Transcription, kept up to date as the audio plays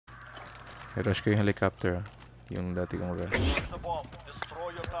I-rush ko yung helicopter ah. Yung dati kong rush.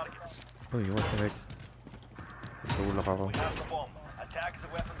 Uy, what the heck? Natulak ako.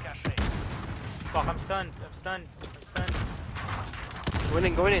 Fuck, I'm stunned.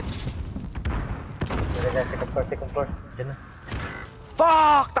 Going in. Second floor. Diyan na.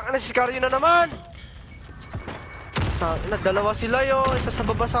 Fuck! Taka na si Sicario na naman! Tangina, dalawa sila yo. Isa sa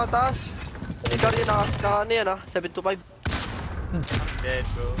baba sa taas. Sicario na ano yan 725. Dead,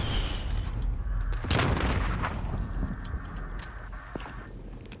 bro.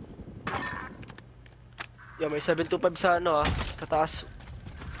 Yo, may 725 sa sa taas.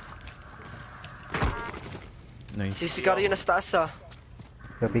 Nice. Si Sicario na sa taas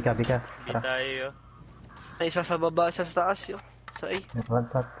Bika. Hindi Tara. tayo. Ay, isa sa baba, isa sa taas yo. Sa A. Front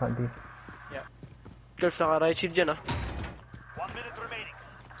B. Curves naka-right shield dyan 1 minute remaining.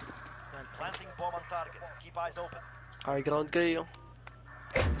 Planting bomb on target. Keep eyes open. High ground kayo.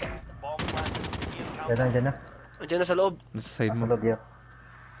 Bomb planted. Diyan na. Andiyan na sa loob. Nasa side mo. Nasa loob, yeah.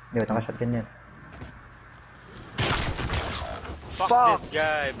 Yo, naka-shotgun yan. Fuck Fuck! this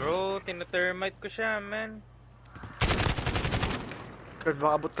guy, bro. Tina-thermite ko siya, man. Curve,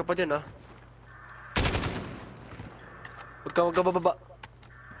 makabot ka pa dyan Huwag ka bababa.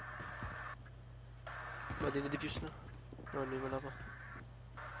 Dinidefuse na. No, hindi mo na pa.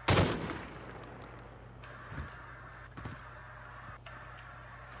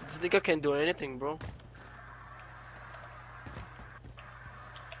 This nigga can't do anything, bro.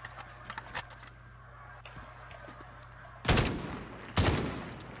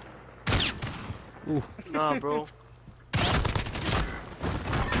 Nah, bro.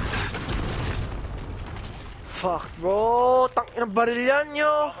 Fuck, bro. Tangina baril yan,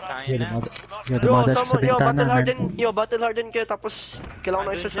 yo. Tangin na. Battle harden kayo tapos kailangan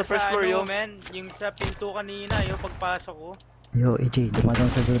na isa sa first floor, yo. Man. Yung sa pinto kanina, yung pagpasok ko. Yo, AJ, dumadaan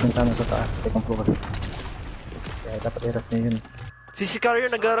sa building tama sa taas. Second floor. Kaya dapat i-rush niyo yun. Si Sicario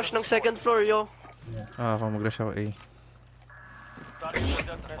nag-rush ng second floor, yo. Ako mag-rush ako A.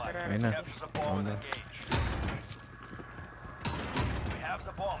 Ayun na. We have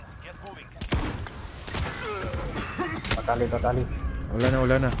the bomb. Get moving. Patali.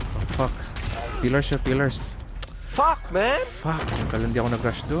 Wala na. Oh, fuck. Pillars. Fuck, man! Fuck. Kala hindi ako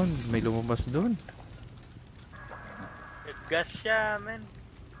nag-rush doon. May lumabas doon. Gas siya, man.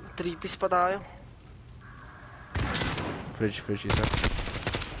 3-piece pa tayo. Fridge isa.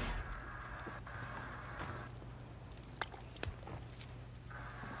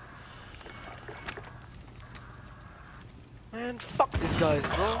 Man, fuck these guys,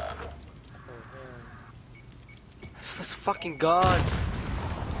 bro. That's fucking god.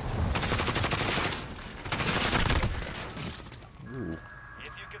 Ooh.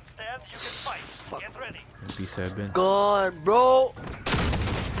 If you can stand, you can fight. Fuck. Get ready. MP7. God, bro.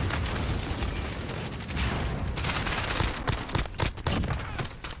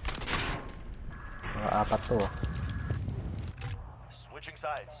 Apat to. Switching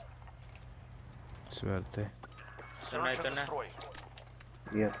sides. Swerte. Search and destroy.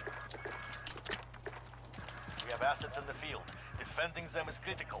 Yeah. We have assets in the field. Defending them is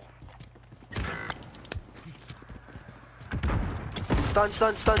critical. Stun.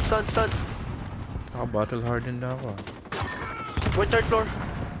 Naka-battle hardened na ako. One third floor.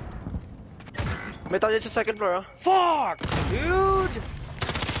 May tao dyan sa second floor, Fuck! Dude!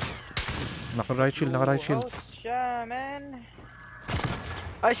 Naka-right shield. House siya, man.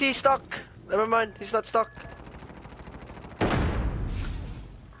 I see, he's stuck. Never mind, he's not stuck.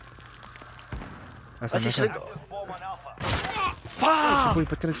 I see, Asan? Active bomb on Alpha. Fuck! Uy,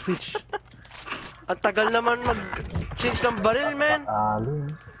 ba't ka nag-switch? Ang tagal naman mag-change ng baril, man. Alin.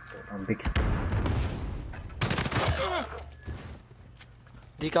 Ang big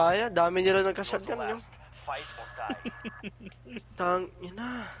Di kaya, dami nila Go to nagka-shotgun, yo. last. Fight or die.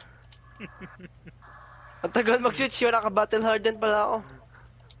 Ina. Ang tagal mag-switch yun, naka-battle hardened pala ako.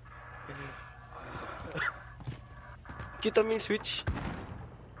 Kita mo yung switch?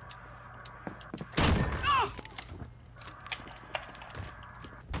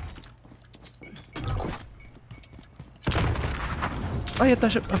 Ay, ata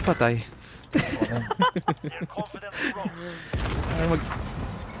siya. Patay. Their confidence grows.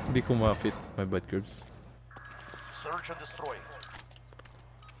 Hindi kumapit. My bad curves. Search and destroy.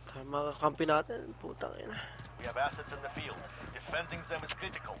 Mga kakampi natin, putang ina. We have assets in the field. Defending them is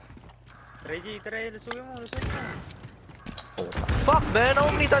critical. Reggie, try. Lusugin mo. Fuck, man! How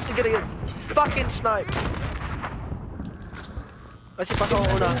many times you gonna get fucking snipe? Kasi pasok ako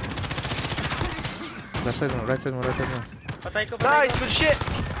una. Right side mo. Patay ko. Nice! Good shit!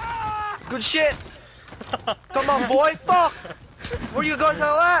 Good shit! Come on, boy! Fuck! Where you guys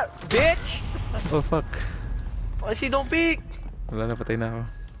all at? Bitch! Oh fuck. I see, don't peek! Wala na, patay na ako.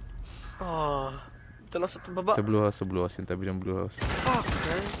 Oh, ito lang sa baba. Sa blue house, yung tabi ng blue house. Fuck,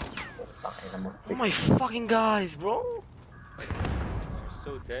 man. Pakina mo. Oh my fucking guys, bro.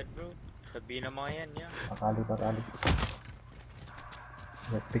 So dead, bro. Sabi na mga yan, yeah. Pakali.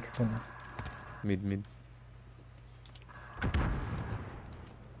 Yes, big spoon. Mid.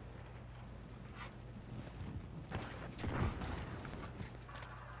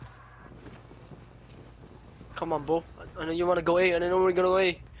 Come on, bro. Ano you wanna go A? Ano you wanna go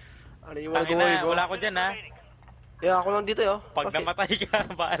A? Ano you wanna go A, Tangina, bro? wala ko dyan, ha. Yeah, ako lang dito, yo. Pag Okay. namatay ka,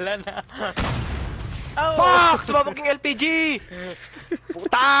 baala na. Oh! Fuck! Sumabog yung LPG!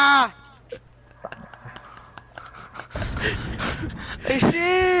 Puta! Ay,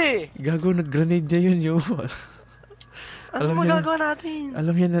 shit! Gago, nag-grenade niya yun, yo. Ano Alam niya- magagawa natin?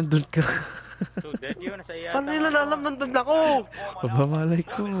 Alam niya nandun ka. So dead yun, nasa iya. Paano nila na alam nandun ako? Pabamalay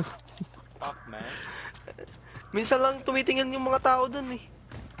ko. Fuck, man. Minsan lang tumitingin yung mga tao dun eh.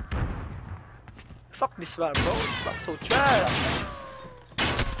 Fuck this one, bro. This map so trash.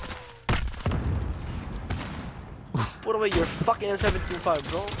 Put away your fucking N725,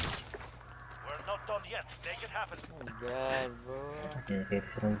 bro. We're not done yet. Make it happen. Oh my god, bro. Okay, kaya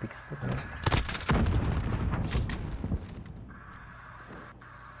silang big spoon.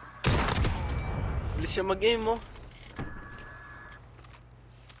 Bilis siya mag-aim, mo.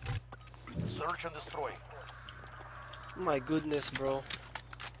 Search and destroy. My goodness, bro.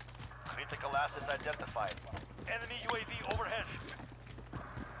 Critical assets identified. Enemy UAV overhead.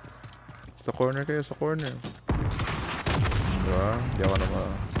 Sa corner kayo, sa corner. Diba? Di ako naman.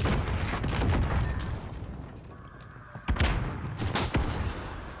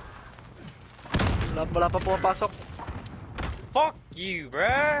 Wala pa pumapasok. Fuck you,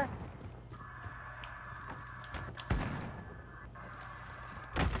 bruh!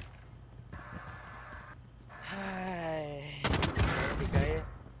 Ay, hindi kaya.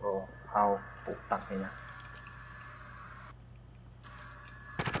 Bro, how? Putang ina.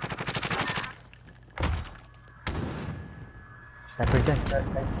 Sniper dyan.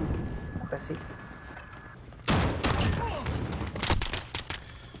 Kasi.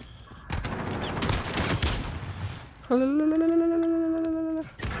 Halalalalalalalalalalala.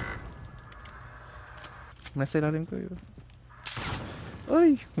 Nasa ilalim ko yun.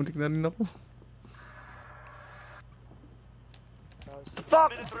 Ay, muntik na rin ako.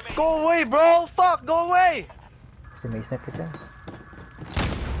 Fuck! Go away, bro! Fuck! Go away! Kasi may sniper dyan.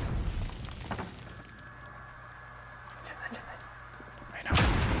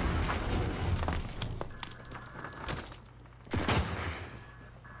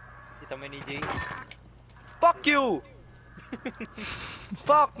 Kita mo ni Jay? Fuck you!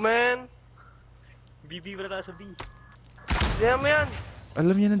 Fuck, man! BB wala tayo sa B. Diyan mo yan!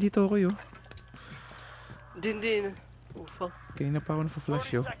 Alam niya nandito ako yo. Hindi. Oh, fuck. Kanina pa ako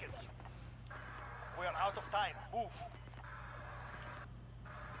na-flash 30 yo. seconds. We are out of time. Move.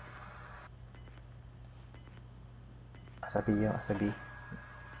 Asabi yo, asabi.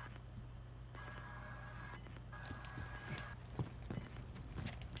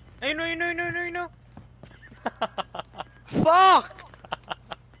 Ay, no. Fuck!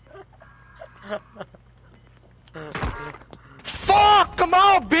 Fuck! Come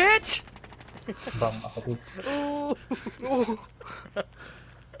on, bitch! Bam, asabi. Oh. Oh.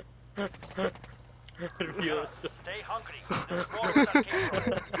 Nervyoso. Stay hungry. There's more that came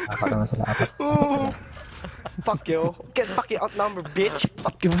from. Apat na sila, apat. Oh. Fuck you. Get fucking outnumbered, bitch.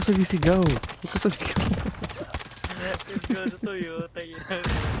 Fuck. Kaya masabi sigaw. Huwag ka sabigaw. Nervyoso to yun. Tayo na.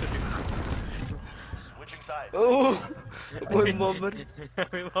 Switching sides. Oh. Boy, mama.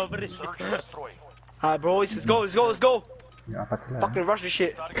 May mabarin. Search and destroy. Hi, bro. Let's go. Yung apat sila. Fucking rush this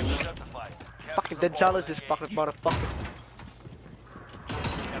shit. Target identified. Fucking dead silence this fucking motherfucker.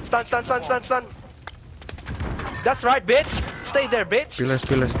 Stun. That's right, bitch. Stay there, bitch. Pillars.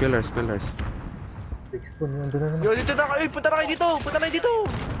 Big spoon, yun doon na naman. Yo, dito na kayo. Punta na kayo dito.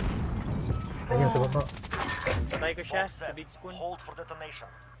 Ayun, sa baba. Patay ko siya All sa set. big spoon. Hold for detonation.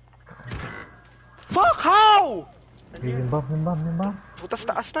 Fuck, how? Yung bomb. Putas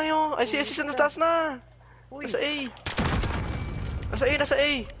taas na yun. Ay, si assist na taas na. Nasa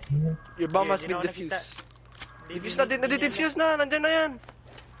A. Your bomb has Hindi been na ako nakita. defused. Defuse na din. Nadi-defuse na. Nandyan na yan.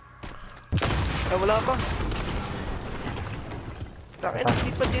 Ay, wala pa. Takin,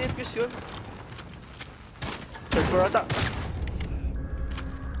 hindi pa dinefuse yun. Third floor ata.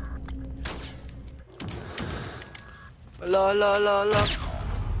 Ala.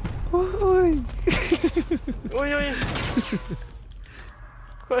 Uy! Uy.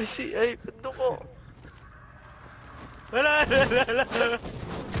 Ay, pando ko. Wala.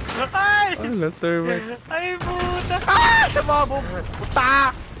 Ay! Wala, termite. Ay, puta! Ah! Sumabog!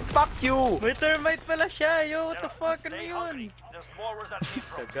 Puta! Fuck you! May termite pala siya, yo! What the fuck? Ano Stay yun? hungry. There's more where that came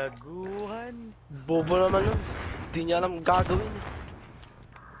from. Kagaguhan. Bobo naman nun. Di niya alam gagawin.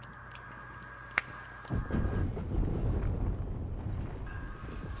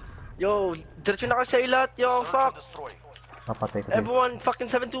 Yo, diretso na kayo sa ilat, yo, Search and fuck. destroy. Papatay ko. Everyone,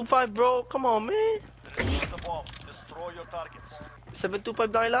 fucking 725, bro. Come on, man. There's a bomb. Destroy your targets.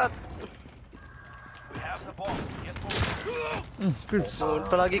 725 na kayo lahat. We have the bomb. Get moving. Curbs. So,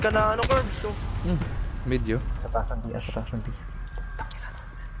 palagi ka na, ano, Curbs. So, Medyo. Sa taas ng B, sa taas ng B.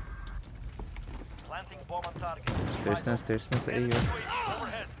 Planting bomb on target. Stairs na sa A yun.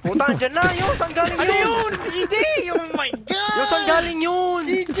 Overhead. puta, andyan na, yo. Saan galing Ano yun? yun? DJ! Oh my god! Yo, saan galing yun?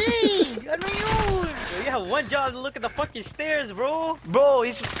 DJ! Ano yun? You have one job to look at the fucking stairs, bro! Bro,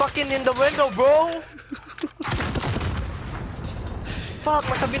 he's fucking in the window, bro. Fuck,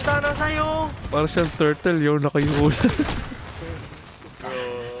 nasa bintana sa'yo. Parang siyang turtle, yo. Nakayuul.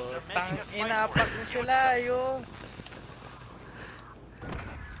 Bro, tang inapak mo sila, yo!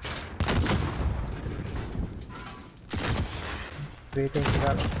 Waiting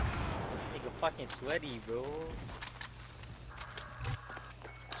sila. Make a fucking sweaty, bro.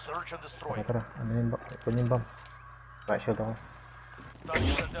 Search and destroy. Tara, ano yung bomb? Ipon yung bomb. Right-shield ako.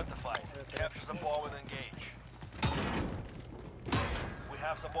 Target identified. Capture the bomb and engage. We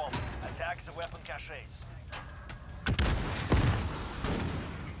have the bomb. Attack the weapon caches.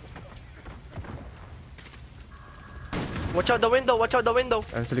 Watch out the window, watch out the window.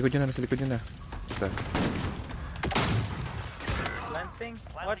 Sa likod yun na, nasa likod yun na. Basta. Planting?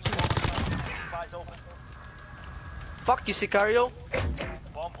 Planting Watch bomb. Keep eyes open. Fuck you, Sicario.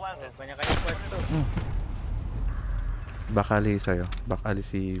 Bomb planted. Kanya-kanya pwesto. Bakali sa'yo. Bakali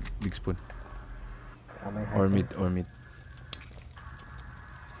si Big Spoon. May Or high mid, or mid.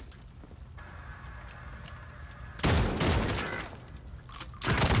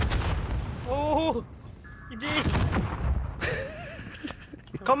 Oh! Hindi!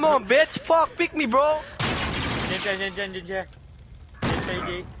 Come on, bitch. Fuck, pick me, bro. Diyan. Diyan,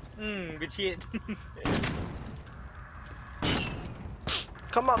 KJ. Good shit.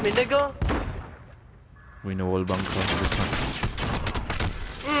 Come on, me nigga. Wino-wall bang ko. This one.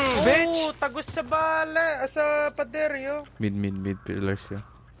 Bitch. Oh, tagos sa bala, sa pader, yo. Mid pillars yun.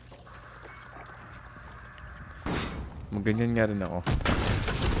 Maganyan nga rin ako.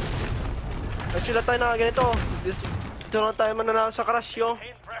 Ay, sila tayo na ganito. Dito lang tayo mananalo sa crush, yo.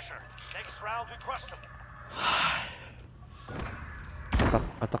 Maintain pressure. Next round we crush them.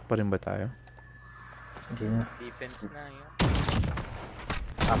 Attack pa rin ba tayo? Hindi na. Defense na, yo.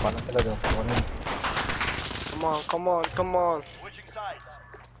 Tapa na sila doon. Ako na yun. Come on. Switching sides.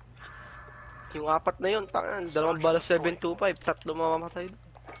 Yung apat na yun, tangan, dalawang bala 725, tatlo mamamatay.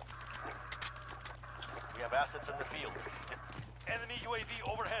 We have assets in the field. Enemy UAV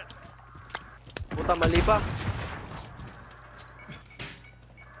overhead. Puta, mali pa.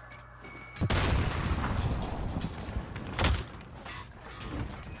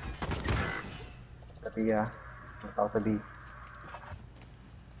 Tapi ang tao sa B.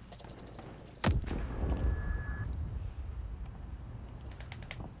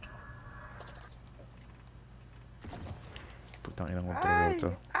 Putang inang controller to.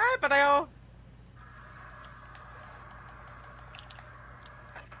 Ay, patay ako!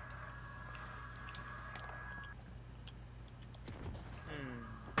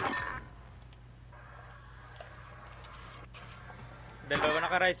 Dalawa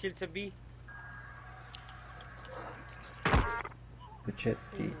naka-right shield sa B. Good shit.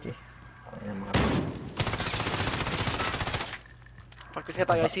 GG. Ayan mga. Practice nga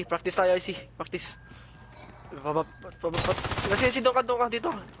tayo, IC. Practice tayo, IC. Practice. Kasi doon ka dito.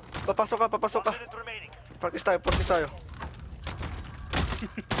 Papasok ka. 1 minute remaining. Practice tayo.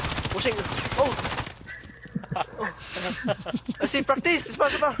 Pushing. Oh! IC, practice!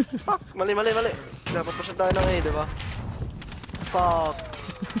 Ispaso pa! Fuck! Mali. Napapush tayo ng A, diba? Fuck!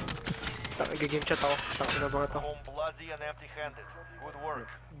 Nag-game chat ako. Taka na ba ito? Home bloody and empty-handed. Good work.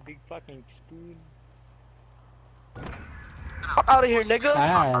 Big fucking spoon. Fuck out of here, nigga!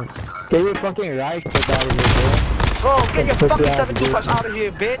 Get your fucking rifle out of here, bro. Bro, get your fucking 725 out of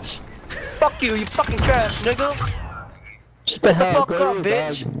here, bitch! Fuck you fucking trash, nigga! Shut the Shut the hell fuck up,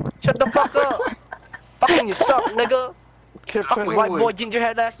 bitch! Shut the fuck up! Fucking you suck, nigga! Fucking white boy, ginger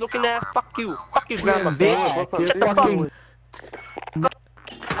head ass looking ass, fuck you! Fuck you, grandma, bitch! Shut the fuck up!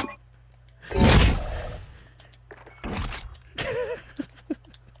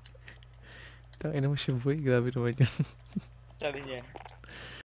 Tangina mo siya boy, grabe naman yun. Sabi niya.